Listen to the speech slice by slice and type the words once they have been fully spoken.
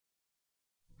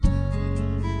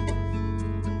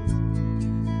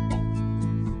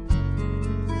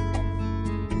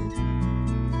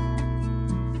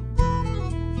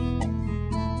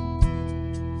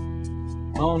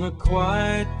On a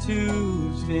quiet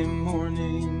Tuesday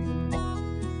morning,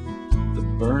 the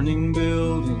burning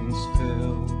buildings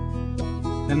fell,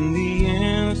 and the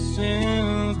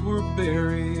innocents were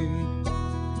buried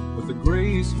with the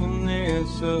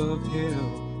gracefulness of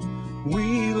hell.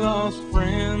 We lost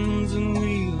friends and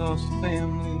we lost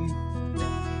family,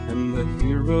 and the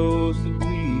heroes that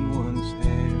we once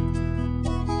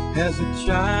had. As a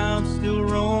child still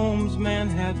roams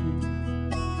Manhattan,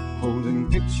 holding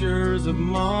pictures of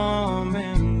Mom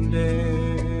and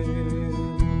Dad.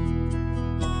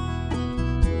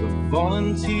 The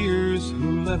volunteers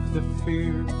who left their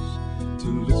fears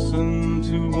to listen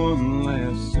to one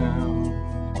last sound,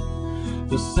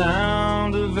 the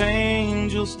sound of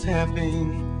angels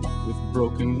tapping with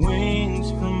broken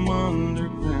wings from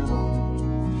underground.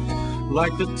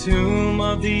 Like the tomb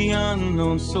of the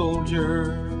unknown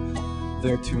soldier,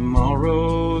 their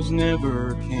tomorrows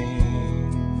never came.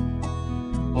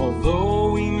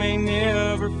 Although we may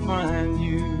never find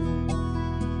you,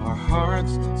 our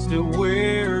hearts still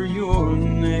wear your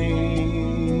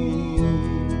name.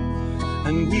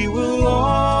 And we will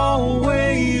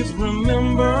always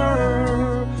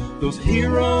remember those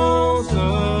heroes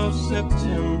of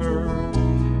September,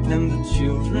 and the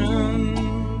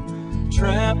children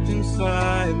trapped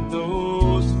inside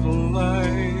those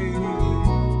flights.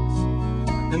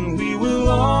 And we will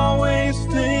always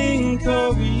think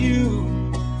of you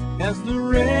as the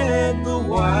red, the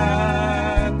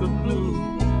white, the blue.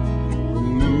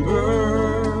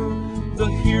 Remember the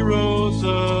heroes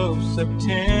of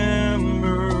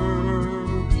September,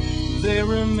 they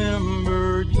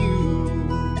remembered you.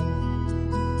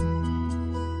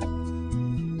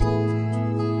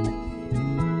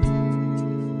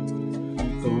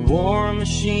 The war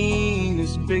machine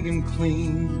is big and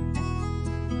clean,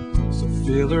 so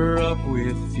fill her up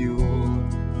with fuel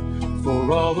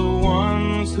for all the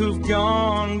ones who've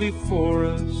gone before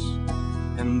us,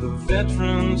 and the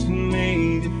veterans who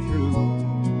made it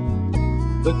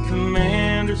through. The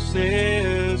commander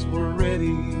says we're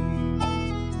ready.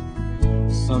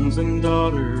 Sons and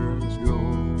daughters go.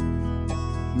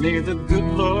 May the good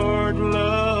Lord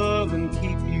love and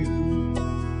keep you.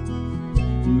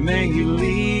 May He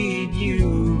lead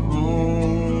you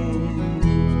home.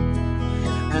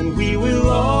 And we will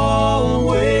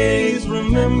always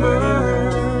remember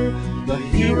the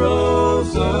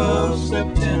heroes of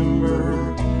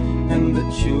September, and the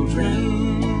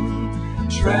children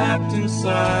trapped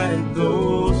inside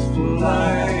those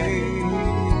flights.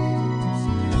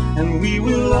 And we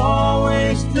will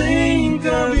always think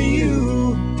of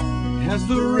you as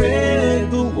the red,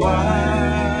 the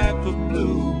white, the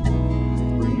blue.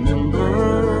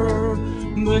 Remember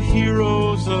the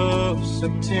heroes of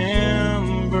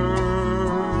September,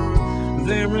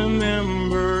 they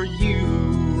remember you.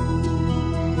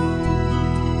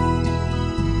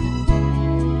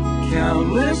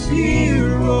 Countless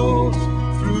heroes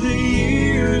through the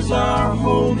years are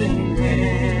holding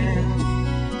hands,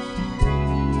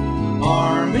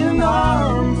 arm in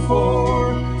arm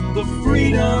for the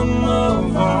freedom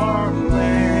of our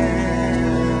land.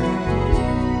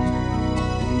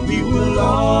 We will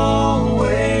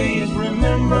always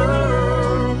remember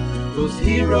those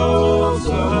heroes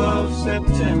of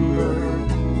September,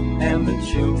 and the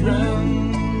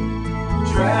children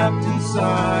trapped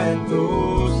inside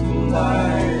those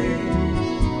lights.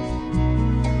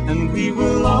 And we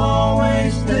will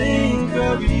always think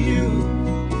of you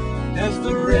as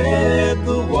the red,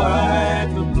 the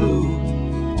white, the blue.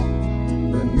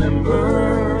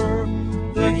 Remember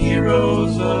the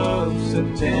heroes of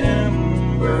September.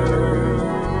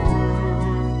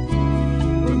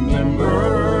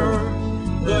 Remember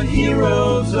the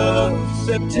heroes of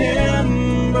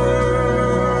September.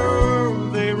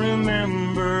 They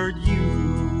remembered you.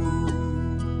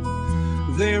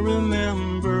 They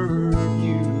remembered